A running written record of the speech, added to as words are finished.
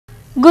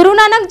गुरु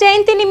नानक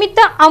जयंती निमित्त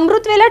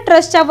अमृतवेला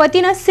ट्रस्टच्या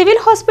वतीने सिव्हिल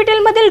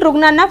हॉस्पिटलमधील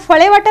रुग्णांना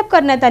फळे वाटप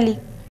करण्यात आली।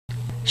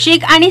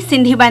 शीख आणि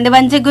सिंधी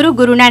बांधवांचे गुरु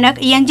गुरु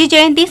नानक यांची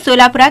जयंती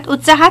सोलापुरात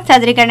उत्साहात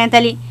साजरी करण्यात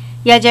आली।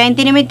 या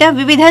जयंतीनिमित्त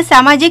विविध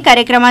सामाजिक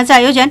कार्यक्रमांचे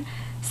आयोजन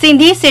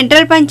सिंधी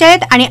सेंट्रल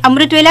पंचायत आणि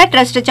अमृतवेला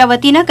ट्रस्टच्या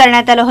वतीने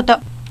करण्यात आले होते।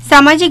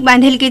 सामाजिक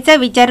बांधिलकीचा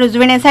विचार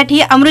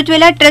रुजविण्यासाठी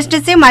अमृतवेला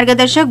ट्रस्टचे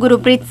मार्गदर्शक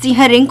गुरुप्रीत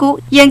सिंह रिंकू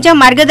यांच्या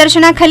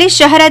मार्गदर्शनाखाली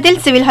शहरातील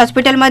सिव्हिल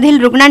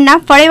हॉस्पिटलमधील रुग्णांना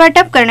फळे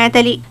वाटप करण्यात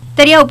आली।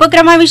 तर या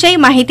उपक्रमाविषयी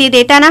माहिती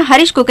देताना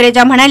हरीश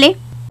कुकरेजा म्हणाले,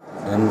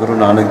 धनगुरू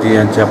नानकजी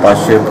यांच्या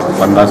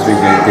 550वी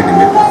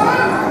जयंतीनिमित्त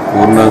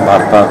पूर्ण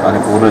भारतात आणि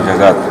पूर्ण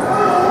जगात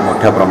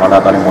मोठ्या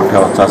प्रमाणात आणि मोठ्या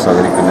उत्साहात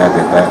साजरी करण्यात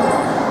येत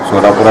आहे।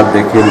 सोलापुरात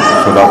देखील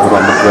सोलापूर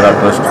अमृतवेला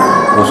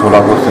ट्रस्ट व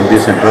सोलापूर सिंधी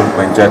सेंट्रल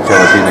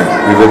पंचायतच्या वतीने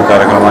विविध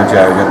कार्यक्रमांचे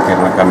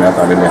आयोजन करण्यात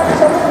आलेले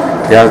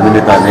आहे। त्याच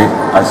निमित्ताने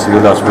आज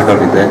सिव्हिल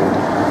हॉस्पिटल इथे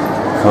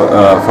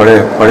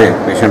फळे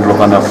पेशंट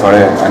लोकांना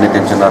फळे आणि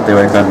त्यांच्या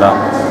नातेवाईकांना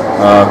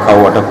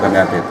खाऊ वाटप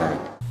करण्यात येत आहे।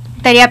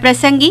 तर या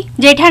प्रसंगी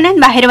जेठानंद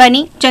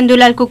बाहेरवानी,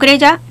 चंदूलाल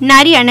कुकरेजा,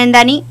 नारी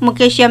आनंदानी,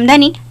 मुकेश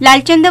यमधानी,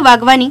 लालचंद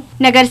वागवानी,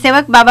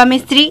 नगरसेवक बाबा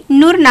मिस्त्री,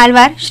 नूर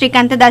नालवार,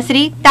 श्रीकांत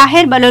दासरी,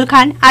 ताहेर बलोल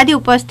खान आदि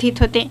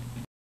उपस्थित होते।